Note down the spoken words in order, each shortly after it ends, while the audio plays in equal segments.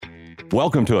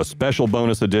Welcome to a special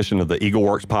bonus edition of the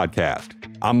EagleWorks podcast.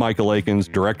 I'm Michael Akins,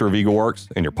 Director of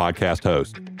EagleWorks and your podcast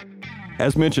host.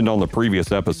 As mentioned on the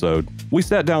previous episode, we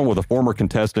sat down with a former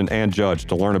contestant and judge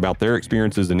to learn about their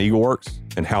experiences in EagleWorks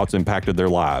and how it's impacted their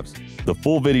lives. The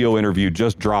full video interview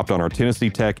just dropped on our Tennessee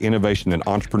Tech Innovation and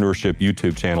Entrepreneurship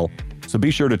YouTube channel, so be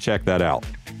sure to check that out.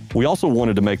 We also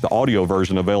wanted to make the audio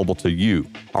version available to you,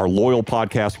 our loyal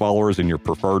podcast followers, in your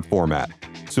preferred format.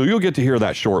 So you'll get to hear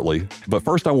that shortly, but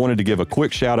first I wanted to give a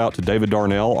quick shout out to David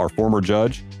Darnell, our former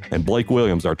judge, and Blake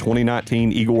Williams, our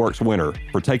 2019 EagleWorks winner,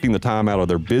 for taking the time out of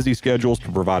their busy schedules to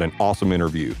provide an awesome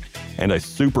interview. And a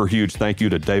super huge thank you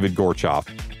to David Gorchoff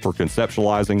for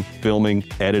conceptualizing, filming,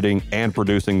 editing, and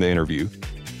producing the interview.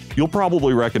 You'll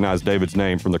probably recognize David's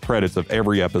name from the credits of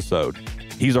every episode.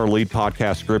 He's our lead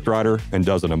podcast scriptwriter and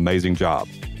does an amazing job.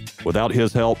 Without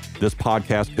his help, this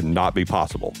podcast could not be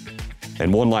possible.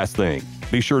 And one last thing.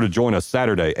 Be sure to join us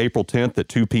Saturday, April 10th at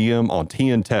 2 p.m. on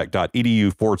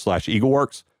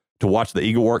tntech.edu/EagleWorks to watch the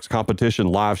EagleWorks competition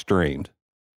live streamed.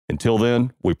 Until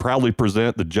then, we proudly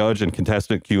present the judge and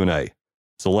contestant Q&A.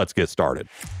 So let's get started.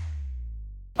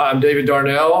 I'm David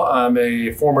Darnell. I'm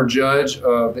a former judge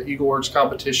of the EagleWorks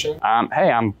competition.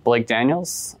 Hey, I'm Blake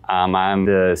Daniels. I'm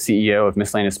the CEO of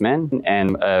Miscellaneous Men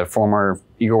and a former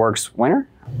EagleWorks winner.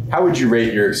 How would you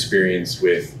rate your experience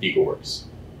with EagleWorks?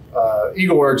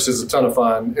 EagleWorks is a ton of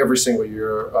fun every single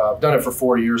year. I've done it for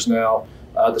 4 years now.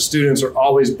 The students are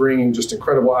always bringing just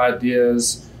incredible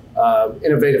ideas,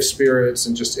 innovative spirits,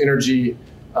 and just energy.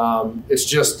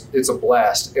 It's a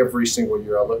blast every single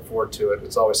year. I look forward to it.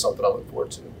 It's always something I look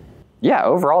forward to. Yeah,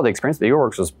 overall, the experience at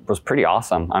EagleWorks was pretty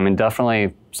awesome. I mean,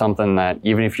 definitely something that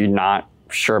even if you're not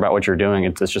sure about what you're doing,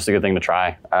 it's just a good thing to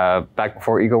try. Back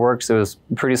before EagleWorks, it was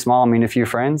pretty small. I mean, a few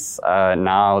friends.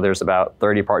 Now there's about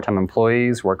 30 part-time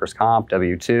employees, workers' comp,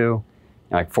 W-2,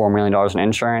 like $4 million in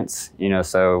insurance.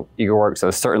 So EagleWorks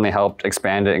has certainly helped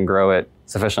expand it and grow it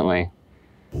sufficiently.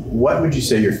 What would you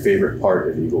say your favorite part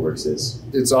of EagleWorks is?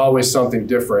 It's always something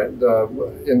different.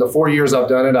 In the 4 years I've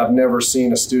done it, I've never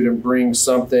seen a student bring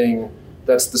something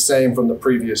that's the same from the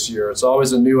previous year. It's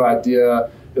always a new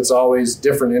idea. It's always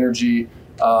different energy.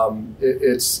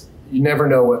 You never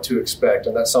know what to expect,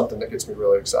 and that's something that gets me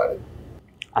really excited.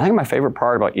 I think my favorite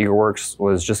part about EagleWorks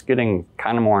was just getting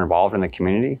kind of more involved in the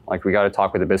community. Like, we got to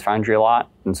talk with the Biz Foundry a lot,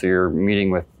 and so you're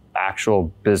meeting with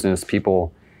actual business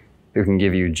people who can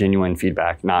give you genuine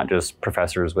feedback, not just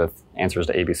professors with answers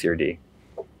to A, B, C, or D.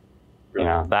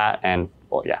 Really? That and,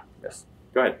 yes.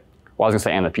 Go ahead. Well, I was going to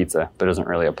say, and the pizza, but it doesn't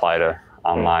really apply to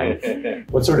online.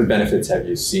 What sort of benefits have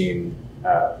you seen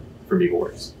from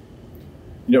EagleWorks?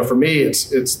 For me, it's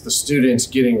the students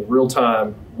getting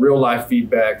real-time, real-life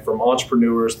feedback from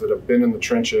entrepreneurs that have been in the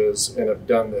trenches and have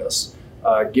done this.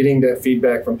 Getting that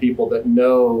feedback from people that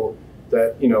know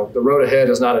that, the road ahead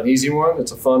is not an easy one.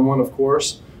 It's a fun one, of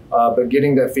course. But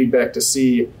getting that feedback to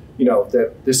see,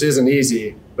 that this isn't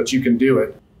easy, but you can do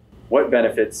it. What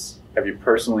benefits have you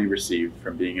personally received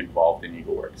from being involved in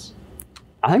EagleWorks?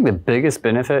 I think the biggest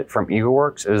benefit from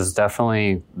EagleWorks is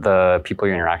definitely the people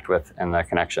you interact with and the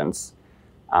connections.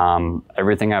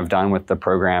 Everything I've done with the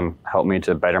program helped me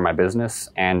to better my business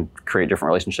and create different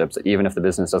relationships. Even if the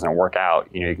business doesn't work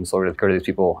out, you can still go to these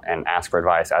people and ask for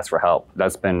advice, ask for help.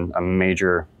 That's been a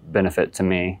major benefit to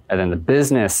me. And then the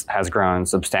business has grown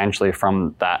substantially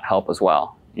from that help as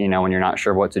well. When you're not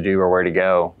sure what to do or where to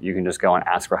go, you can just go and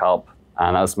ask for help.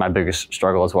 And that was my biggest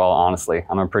struggle as well, honestly.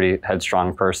 I'm a pretty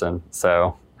headstrong person,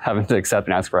 so having to accept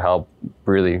and ask for help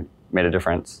really made a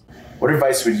difference. What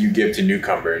advice would you give to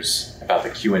newcomers about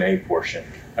the Q&A portion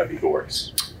of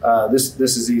EagleWorks?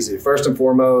 This is easy. First and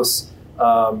foremost,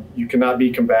 you cannot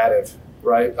be combative,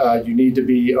 right? You need to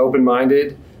be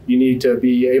open-minded. You need to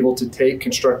be able to take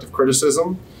constructive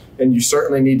criticism, and you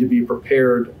certainly need to be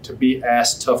prepared to be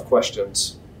asked tough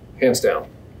questions, hands down.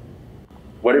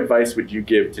 What advice would you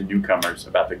give to newcomers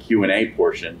about the Q&A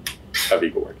portion of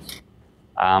EagleWorks?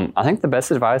 I think the best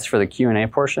advice for the Q&A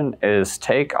portion is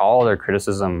take all their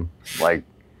criticism,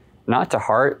 not to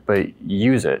heart, but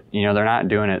use it. They're not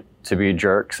doing it to be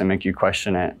jerks and make you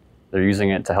question it. They're using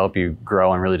it to help you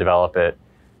grow and really develop it.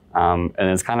 And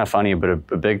it's kind of funny, but a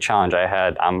big challenge I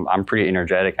had, I'm pretty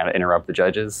energetic, kind of interrupt the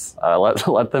judges.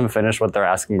 Let them finish what they're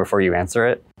asking before you answer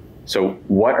it. So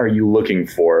what are you looking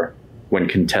for when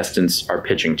contestants are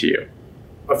pitching to you?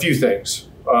 A few things.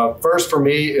 First for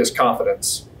me is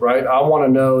confidence, right? I want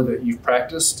to know that you've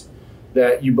practiced,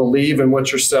 that you believe in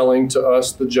what you're selling to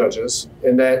us, the judges,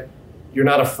 and that you're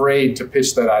not afraid to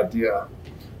pitch that idea.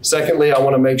 Secondly, I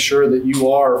want to make sure that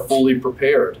you are fully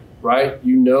prepared, right?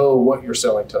 You know what you're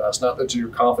selling to us, not that you're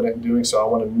confident in doing so. I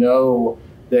want to know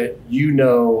that you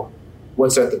know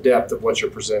what's at the depth of what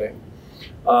you're presenting.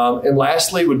 And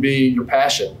lastly would be your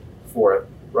passion for it,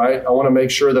 right? I want to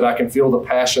make sure that I can feel the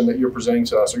passion that you're presenting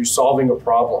to us. Are you solving a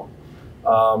problem?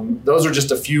 Those are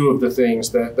just a few of the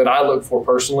things that I look for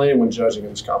personally when judging in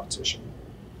this competition.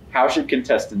 How should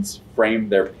contestants frame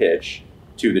their pitch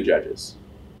to the judges?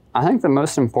 I think the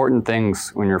most important things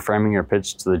when you're framing your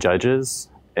pitch to the judges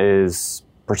is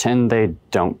pretend they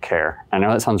don't care. I know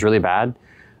that sounds really bad,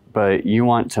 but you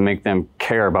want to make them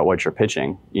care about what you're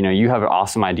pitching. You know, you have an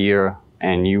awesome idea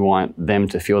and you want them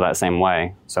to feel that same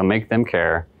way. So make them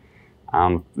care.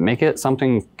 Make it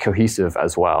something cohesive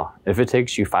as well. If it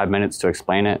takes you 5 minutes to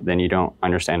explain it, then you don't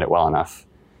understand it well enough.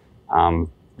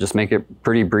 Just make it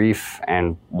pretty brief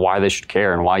and why they should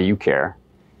care and why you care.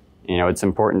 You know, it's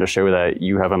important to show that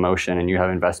you have emotion and you have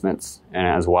investments in it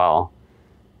as well.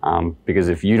 Because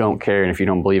if you don't care and if you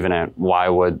don't believe in it, why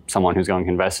would someone who's going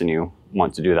to invest in you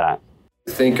want to do that?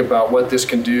 Think about what this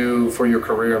can do for your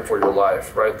career and for your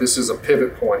life, right? This is a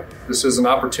pivot point. This is an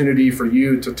opportunity for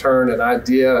you to turn an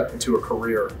idea into a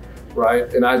career,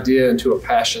 right? An idea into a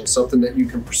passion, something that you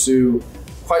can pursue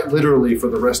quite literally for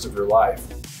the rest of your life.